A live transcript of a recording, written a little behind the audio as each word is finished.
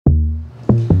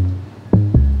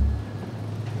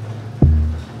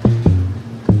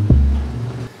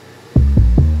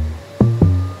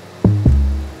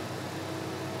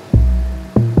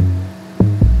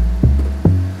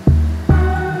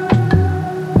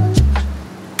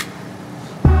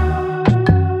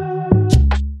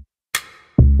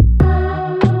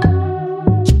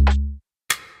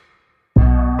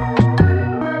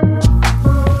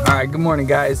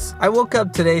guys. I woke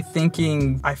up today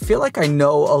thinking, I feel like I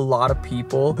know a lot of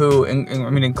people who,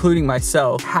 including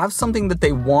myself, have something that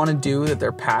they want to do that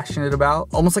they're passionate about,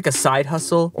 almost like a side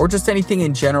hustle or just anything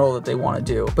in general that they want to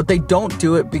do. But they don't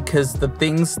do it because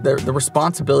the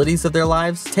responsibilities of their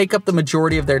lives take up the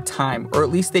majority of their time, or at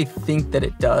least they think that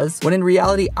it does. When in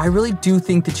reality, I really do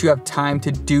think that you have time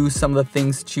to do some of the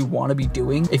things that you want to be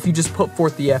doing if you just put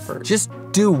forth the effort. Just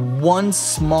do one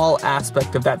small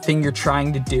aspect of that thing you're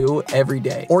trying to do every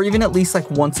day, or even at least like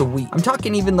once a week. I'm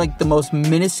talking even like the most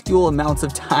minuscule amounts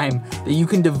of time that you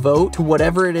can devote to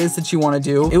whatever it is that you want to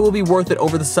do. It will be worth it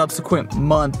over the subsequent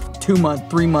month, 2 month,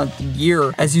 3 month,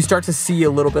 year, as you start to see a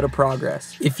little bit of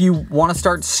progress. If you want to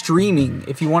start streaming,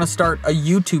 if you want to start a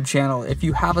YouTube channel, if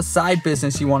you have a side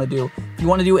business you want to do, if you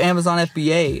want to do Amazon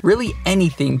FBA, really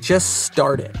anything, just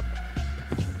start it.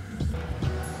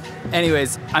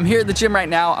 Anyways, I'm here at the gym right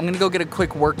now. I'm gonna go get a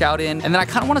quick workout in, and then I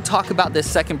kind of want to talk about this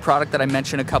second product that I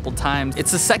mentioned a couple times.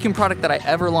 It's the second product that I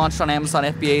ever launched on Amazon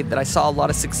FBA that I saw a lot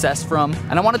of success from,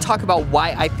 and I want to talk about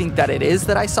why I think that it is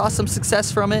that I saw some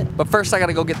success from it. But first, I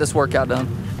gotta go get this workout done.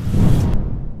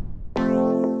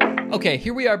 Okay,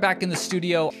 here we are back in the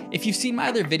studio. If you've seen my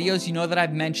other videos, you know that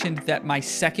I've mentioned that my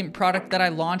second product that I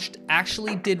launched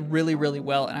actually did really, really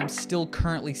well, and I'm still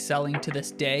currently selling to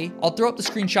this day. I'll throw up the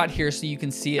screenshot here so you can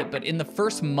see it, but in the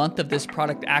first month of this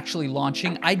product actually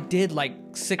launching, I did like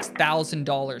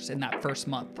 $6,000 in that first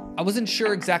month. I wasn't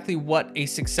sure exactly what a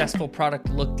successful product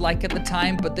looked like at the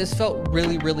time, but this felt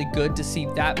really, really good to see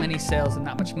that many sales and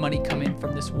that much money come in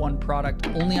from this one product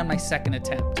only on my second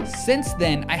attempt. Since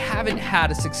then, I haven't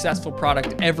had a successful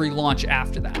product every launch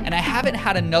after that, and I haven't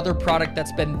had another product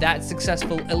that's been that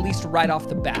successful, at least right off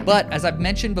the bat. But as I've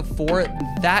mentioned before,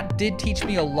 that did teach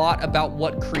me a lot about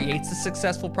what creates a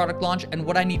successful product launch and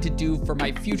what I need to do for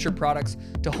my future products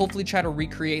to hopefully try to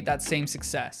recreate that same success.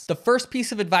 The first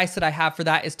piece of advice that I have for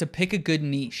that is to pick a good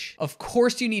niche. Of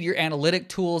course, you need your analytic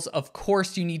tools. Of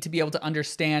course, you need to be able to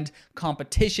understand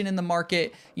competition in the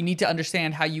market. You need to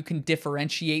understand how you can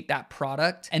differentiate that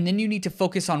product. And then you need to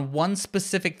focus on one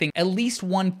specific thing, at least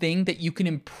one thing that you can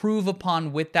improve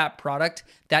upon with that product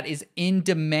that is in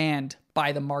demand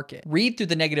by the market. Read through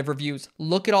the negative reviews,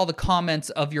 look at all the comments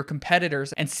of your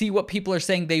competitors, and see what people are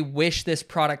saying they wish this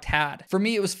product had. For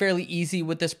me, it was fairly easy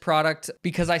with this product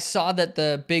because I saw that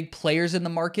the big players in the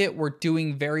market were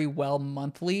doing very well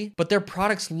monthly, but their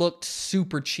products looked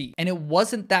super cheap. And it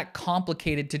wasn't that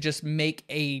complicated to just make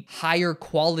a higher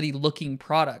quality looking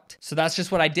product. So that's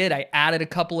just what I did. I added a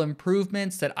couple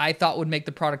improvements that I thought would make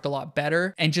the product a lot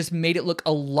better and just made it look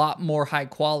a lot more high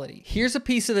quality. Here's a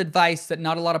piece of advice that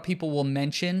not a lot of people will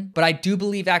mention, but I do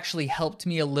believe actually helped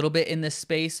me a little bit in this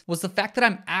space, was the fact that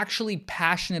I'm actually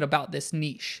passionate about this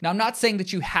niche. Now, I'm not saying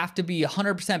that you have to be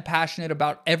 100% passionate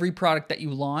about every product that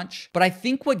you launch, but I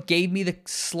think what gave me the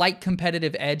slight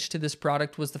competitive edge to this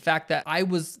product was the fact that I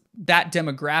was that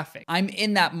demographic. I'm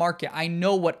in that market. I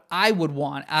know what I would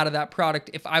want out of that product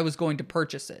if I was going to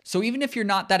purchase it. So even if you're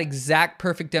not that exact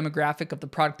perfect demographic of the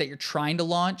product that you're trying to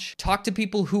launch, talk to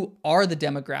people who are the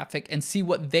demographic and see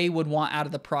what they would want out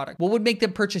of the product. What would make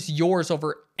them purchase yours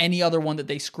over any other one that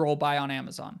they scroll by on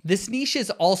Amazon? This niche is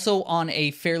also on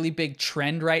a fairly big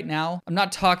trend right now. I'm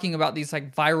not talking about these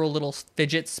like viral little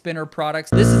fidget spinner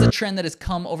products. This is a trend that has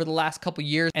come over the last couple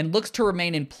years and looks to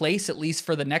remain in place at least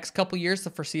for the next couple years, the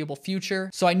foreseeable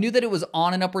future. So I knew that it was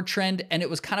on an upward trend and it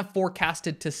was kind of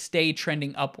forecasted to stay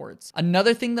trending upwards.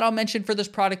 Another thing that I'll mention for this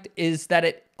product is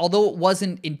that although it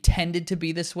wasn't intended to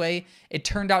be this way, it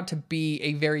turned out to be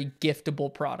a very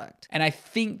giftable product. And I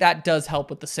think that does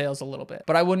help with the sales a little bit,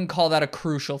 but I wouldn't call that a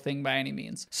crucial thing by any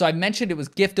means. So I mentioned it was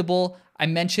giftable. I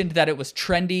mentioned that it was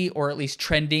trendy, or at least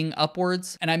trending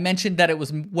upwards. And I mentioned that it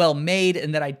was well made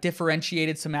and that I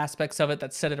differentiated some aspects of it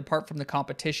that set it apart from the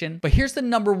competition. But here's the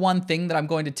number one thing that I'm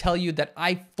going to tell you that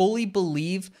I fully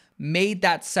believe made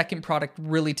that second product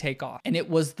really take off, and it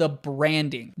was the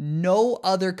branding. No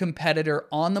other competitor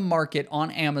on the market on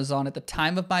Amazon at the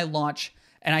time of my launch,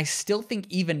 and I still think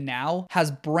even now, has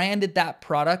branded that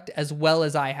product as well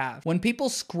as I have. When people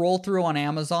scroll through on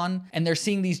Amazon and they're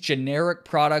seeing these generic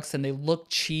products and they look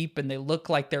cheap and they look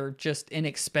like they're just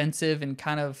inexpensive and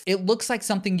it looks like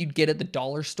something you'd get at the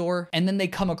dollar store, and then they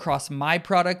come across my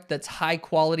product that's high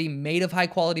quality, made of high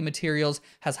quality materials,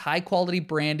 has high quality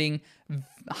branding,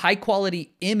 high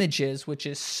quality images, which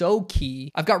is so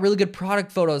key. I've got really good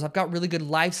product photos. I've got really good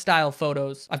lifestyle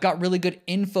photos. I've got really good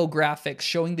infographics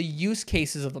showing the use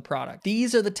cases of the product.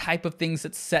 These are the type of things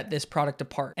that set this product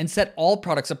apart and set all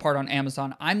products apart on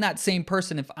Amazon. I'm that same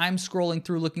person. If I'm scrolling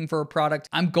through looking for a product,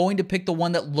 I'm going to pick the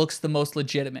one that looks the most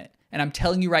legitimate. And I'm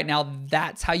telling you right now,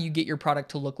 that's how you get your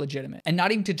product to look legitimate. And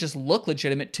not even to just look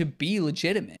legitimate, to be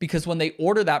legitimate. Because when they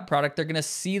order that product, they're gonna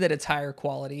see that it's higher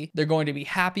quality. They're going to be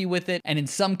happy with it. And in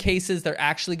some cases, they're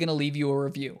actually gonna leave you a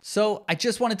review. So I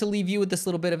just wanted to leave you with this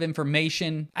little bit of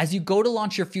information. As you go to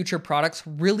launch your future products,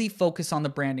 really focus on the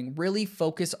branding, really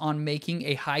focus on making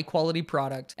a high quality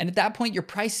product. And at that point, your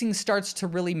pricing starts to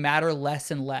really matter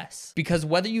less and less, because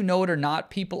whether you know it or not,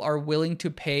 people are willing to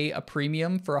pay a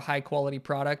premium for a high quality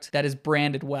product that is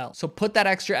branded well. So put that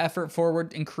extra effort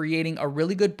forward in creating a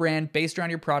really good brand based around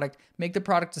your product, make the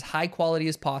product as high quality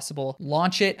as possible,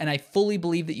 launch it, and I fully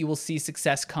believe that you will see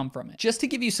success come from it. Just to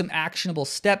give you some actionable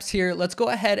steps here, let's go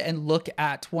ahead and look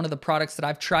at one of the products that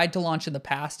I've tried to launch in the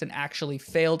past and actually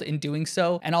failed in doing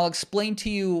so. And I'll explain to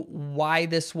you why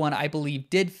this one I believe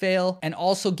did fail, and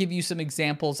also give you some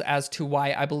examples as to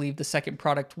why I believe the second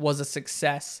product was a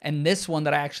success and this one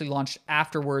that I actually launched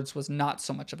afterwards was not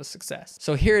so much of a success.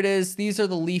 So here it is. These are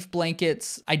the leaf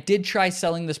blankets. I did try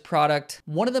selling this product.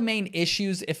 One of the main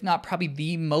issues, if not probably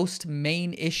the most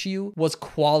main issue, was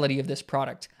quality of this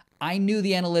product. I knew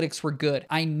the analytics were good.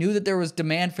 I knew that there was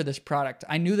demand for this product.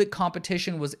 I knew that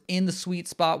competition was in the sweet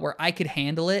spot where I could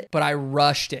handle it, but I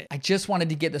rushed it. I just wanted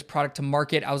to get this product to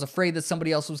market. I was afraid that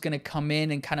somebody else was gonna come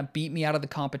in and kind of beat me out of the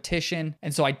competition.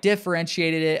 And so I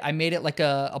differentiated it. I made it like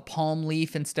a palm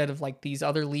leaf instead of like these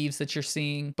other leaves that you're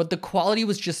seeing, but the quality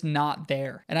was just not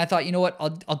there. And I thought, you know what,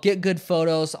 I'll get good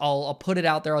photos. I'll put it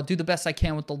out there. I'll do the best I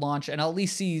can with the launch and I'll at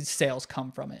least see sales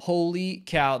come from it. Holy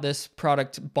cow, this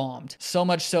product bombed. So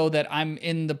much so that I'm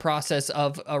in the process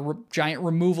of a giant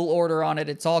removal order on it.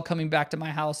 It's all coming back to my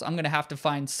house. I'm gonna have to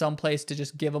find some place to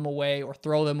just give them away or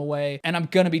throw them away. And I'm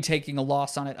gonna be taking a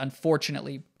loss on it,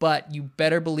 unfortunately, but you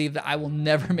better believe that I will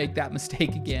never make that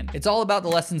mistake again. It's all about the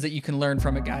lessons that you can learn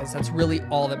from it, guys. That's really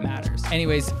all that matters.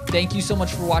 Anyways, thank you so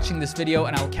much for watching this video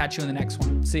and I will catch you in the next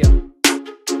one. See ya.